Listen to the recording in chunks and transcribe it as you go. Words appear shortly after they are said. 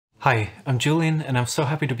Hi, I'm Julian, and I'm so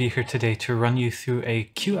happy to be here today to run you through a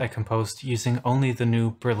cue I composed using only the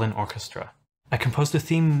new Berlin Orchestra. I composed a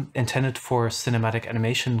theme intended for cinematic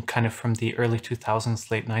animation, kind of from the early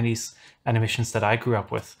 2000s, late 90s animations that I grew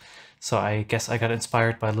up with. So I guess I got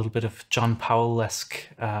inspired by a little bit of John Powell-esque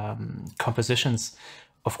compositions.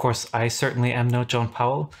 Of course, I certainly am no John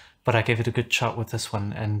Powell, but I gave it a good shot with this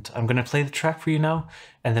one, and I'm going to play the track for you now,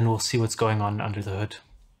 and then we'll see what's going on under the hood.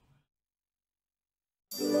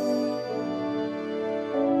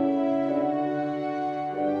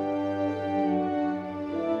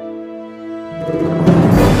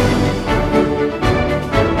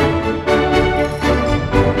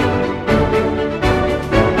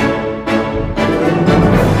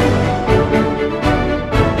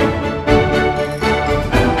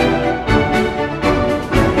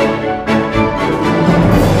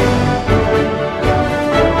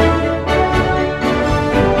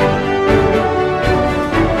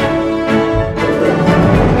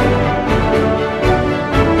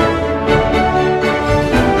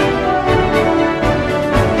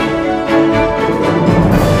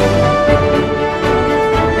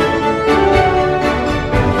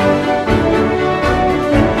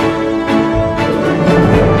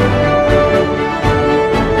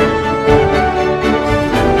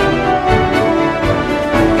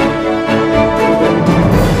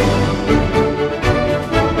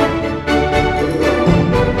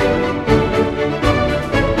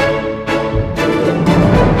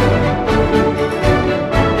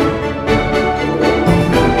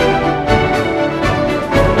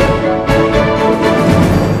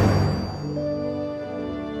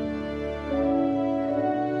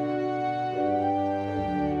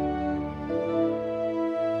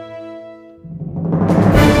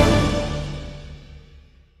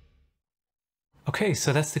 Okay,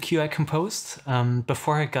 so that's the cue I composed.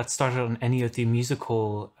 Before I got started on any of the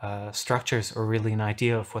musical structures or really an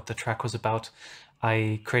idea of what the track was about,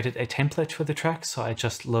 I created a template for the track. So I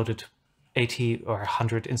just loaded 80 or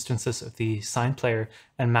 100 instances of the sign player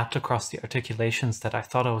and mapped across the articulations that I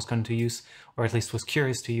thought I was going to use, or at least was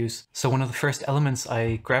curious to use. So one of the first elements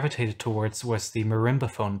I gravitated towards was the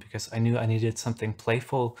marimba phone, because I knew I needed something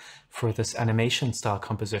playful for this animation style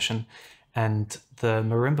composition. And the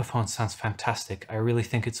marimba phone sounds fantastic. I really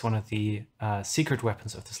think it's one of the secret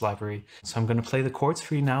weapons of this library. So I'm going to play the chords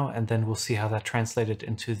for you now, and then we'll see how that translated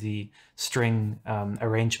into the string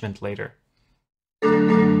arrangement later.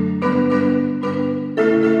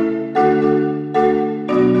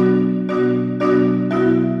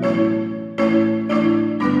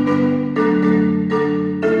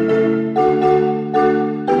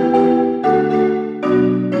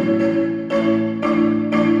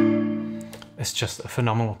 It's just a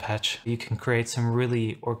phenomenal patch. You can create some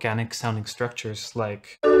really organic sounding structures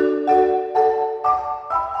like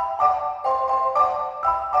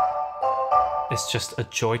it's just a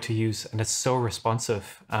joy to use, and it's so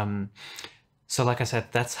responsive. So like I said,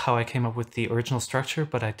 that's how I came up with the original structure,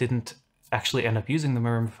 but I didn't actually end up using the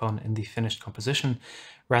marimba phone in the finished composition.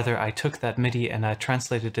 Rather, I took that MIDI and I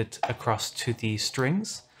translated it across to the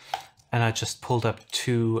strings, and I just pulled up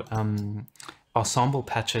two ensemble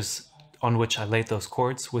patches on which I laid those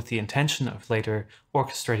chords with the intention of later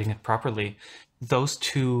orchestrating it properly. Those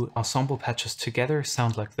two ensemble patches together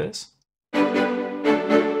sound like this.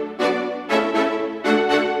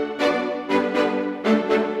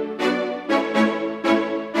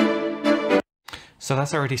 So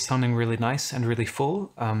that's already sounding really nice and really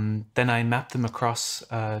full. Then I mapped them across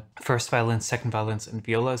first violins, second violins, and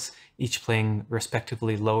violas, each playing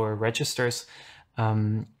respectively lower registers.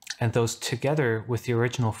 And those together with the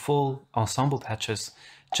original full ensemble patches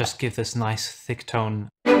just give this nice thick tone.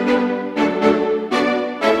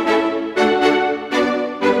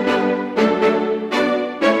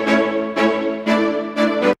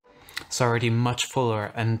 It's already much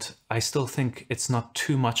fuller, and I still think it's not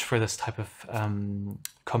too much for this type of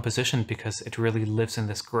composition, because it really lives in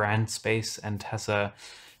this grand space and has a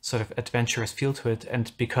sort of adventurous feel to it.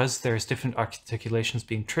 And because there's different articulations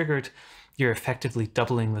being triggered, you're effectively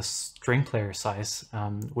doubling the string player size,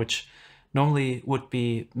 which normally would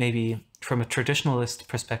be maybe from a traditionalist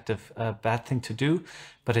perspective a bad thing to do,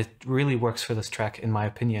 but it really works for this track in my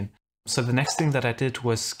opinion. So the next thing that I did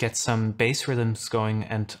was get some bass rhythms going,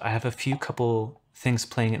 and I have a few couple things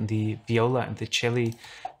playing in the viola and the cello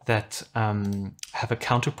that have a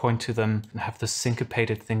counterpoint to them and have this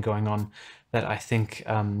syncopated thing going on that I think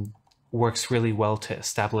works really well to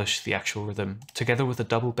establish the actual rhythm. Together with the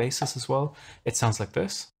double basses as well, it sounds like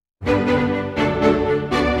this.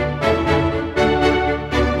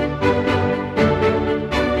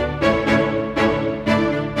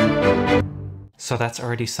 So that's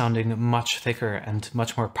already sounding much thicker and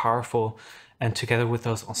much more powerful. And together with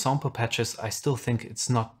those ensemble patches, I still think it's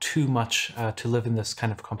not too much to live in this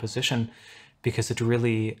kind of composition, because it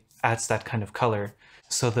really adds that kind of color.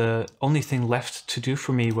 So the only thing left to do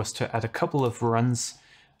for me was to add a couple of runs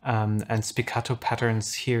and spiccato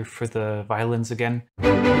patterns here for the violins again.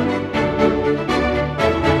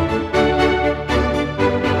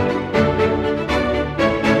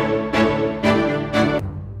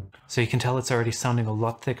 So you can tell it's already sounding a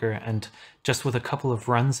lot thicker, and just with a couple of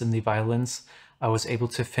runs in the violins, I was able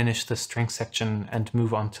to finish the string section and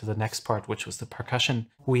move on to the next part, which was the percussion.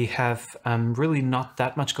 We have really not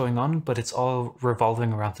that much going on, but it's all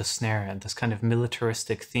revolving around the snare and this kind of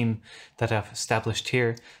militaristic theme that I've established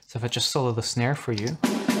here. So if I just solo the snare for you,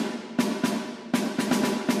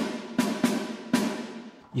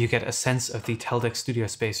 you get a sense of the Teldec studio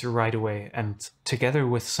space right away, and together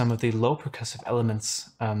with some of the low percussive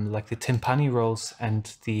elements like the timpani rolls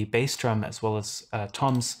and the bass drum as well as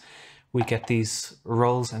toms, we get these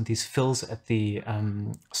rolls and these fills at the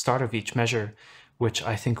start of each measure, which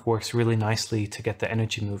I think works really nicely to get the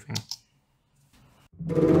energy moving.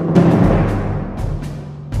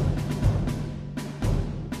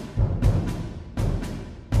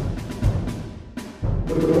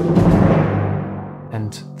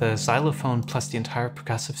 And the xylophone plus the entire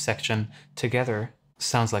percussive section together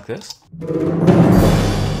sounds like this.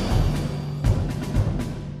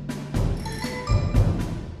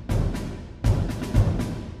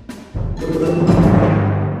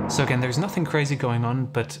 So again, there's nothing crazy going on,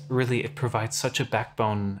 but really it provides such a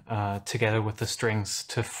backbone together with the strings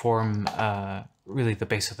to form really the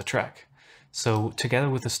base of the track. So together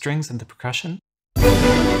with the strings and the percussion,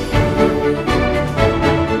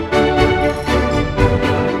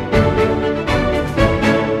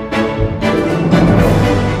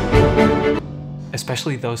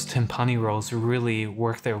 especially those timpani rolls really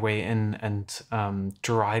work their way in and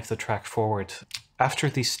drive the track forward. After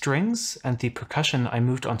the strings and the percussion, I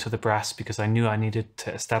moved on to the brass because I knew I needed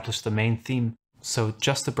to establish the main theme. So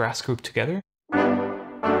just the brass group together.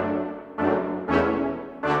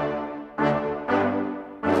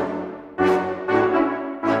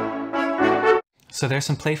 So there's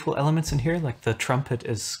some playful elements in here, like the trumpet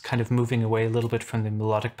is kind of moving away a little bit from the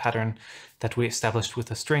melodic pattern that we established with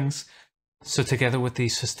the strings. So together with the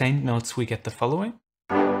sustained notes, we get the following.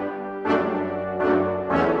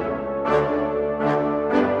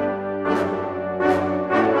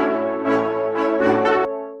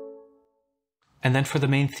 And then for the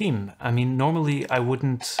main theme, I mean, normally I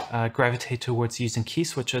wouldn't gravitate towards using key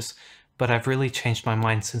switches, but I've really changed my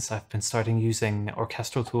mind since I've been starting using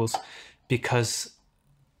orchestral tools because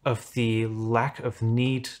of the lack of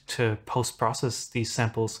need to post-process these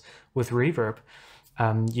samples with reverb.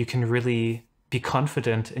 You can really be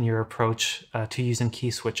confident in your approach to using key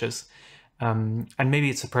switches. And maybe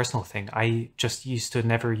it's a personal thing. I just used to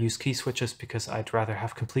never use key switches because I'd rather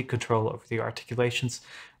have complete control over the articulations,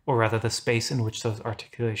 or rather the space in which those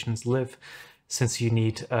articulations live, since you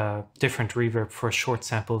need different reverb for short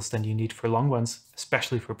samples than you need for long ones,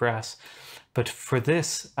 especially for brass. But for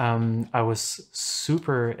this, I was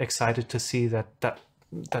super excited to see that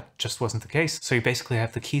just wasn't the case. So you basically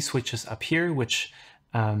have the key switches up here, which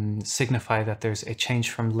signify that there's a change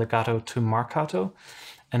from legato to marcato.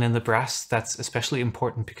 And in the brass, that's especially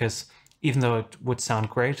important because even though it would sound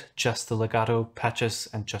great, just the legato patches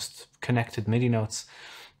and just connected MIDI notes,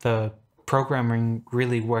 the programming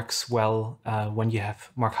really works well when you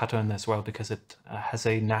have marcato in as well, because it has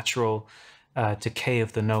a natural decay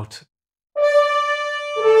of the note.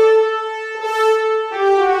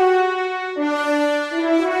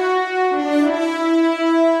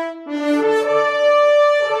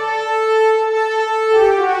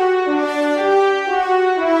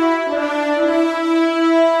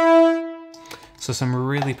 So some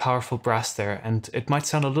really powerful brass there, and it might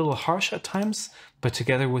sound a little harsh at times, but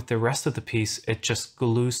together with the rest of the piece, it just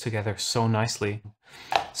glues together so nicely.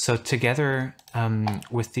 So together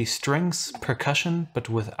with the strings, percussion, but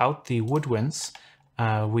without the woodwinds,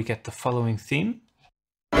 we get the following theme.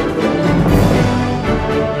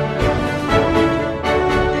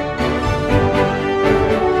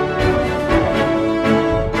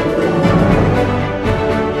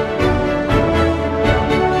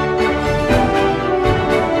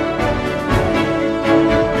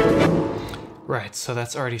 Right, so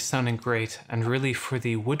that's already sounding great, and really for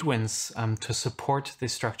the woodwinds to support the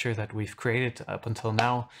structure that we've created up until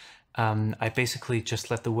now, I basically just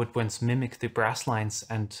let the woodwinds mimic the brass lines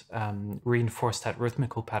and reinforce that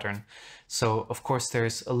rhythmical pattern. So of course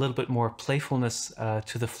there's a little bit more playfulness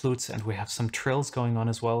to the flutes, and we have some trills going on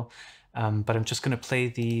as well, but I'm just going to play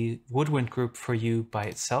the woodwind group for you by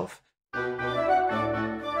itself.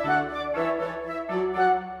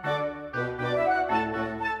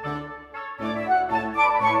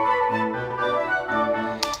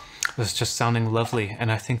 It's just sounding lovely,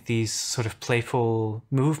 and I think these sort of playful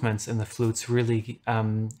movements in the flutes really,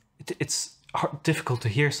 it's difficult to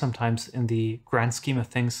hear sometimes in the grand scheme of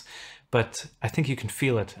things, but I think you can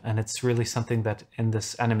feel it, and it's really something that in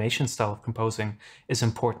this animation style of composing is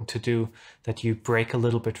important to do, that you break a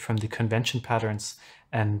little bit from the convention patterns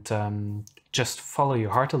and just follow your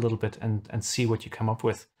heart a little bit and see what you come up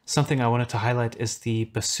with. Something I wanted to highlight is the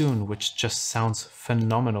bassoon, which just sounds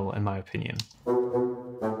phenomenal in my opinion.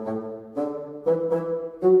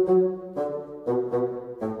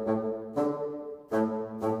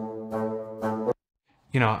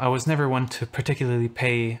 You know, I was never one to particularly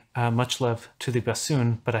pay much love to the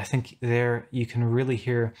bassoon, but I think there you can really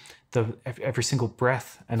hear every single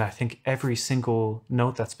breath, and I think every single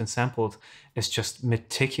note that's been sampled is just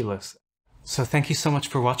meticulous. So thank you so much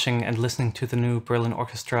for watching and listening to the new Berlin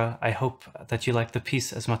Orchestra. I hope that you liked the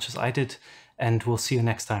piece as much as I did, and we'll see you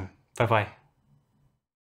next time. Bye-bye.